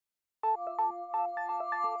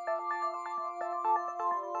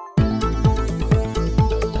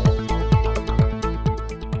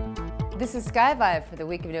This is Sky Vibe for the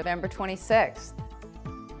week of November 26th.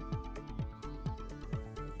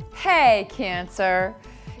 Hey, Cancer!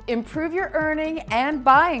 Improve your earning and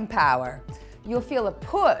buying power. You'll feel a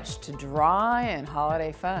push to draw in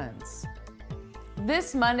holiday funds.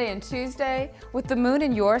 This Monday and Tuesday, with the moon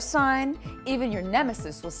in your sign, even your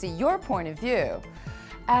nemesis will see your point of view.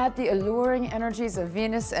 Add the alluring energies of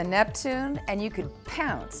Venus and Neptune, and you could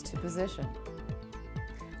pounce to position.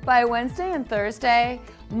 By Wednesday and Thursday,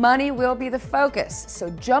 money will be the focus, so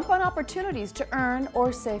jump on opportunities to earn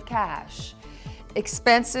or save cash.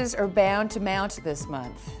 Expenses are bound to mount this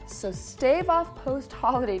month, so stave off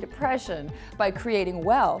post-holiday depression by creating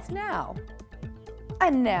wealth now.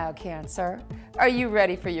 And now, Cancer, are you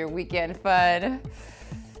ready for your weekend fun?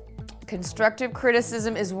 Constructive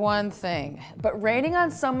criticism is one thing, but raining on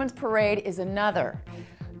someone's parade is another.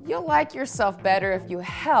 You'll like yourself better if you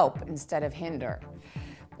help instead of hinder.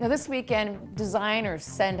 Now this weekend, designers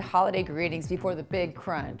send holiday greetings before the big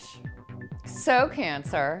crunch. So,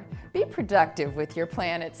 Cancer, be productive with your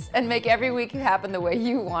planets and make every week happen the way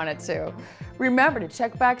you want it to. Remember to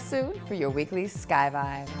check back soon for your weekly Sky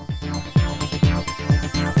Vibe.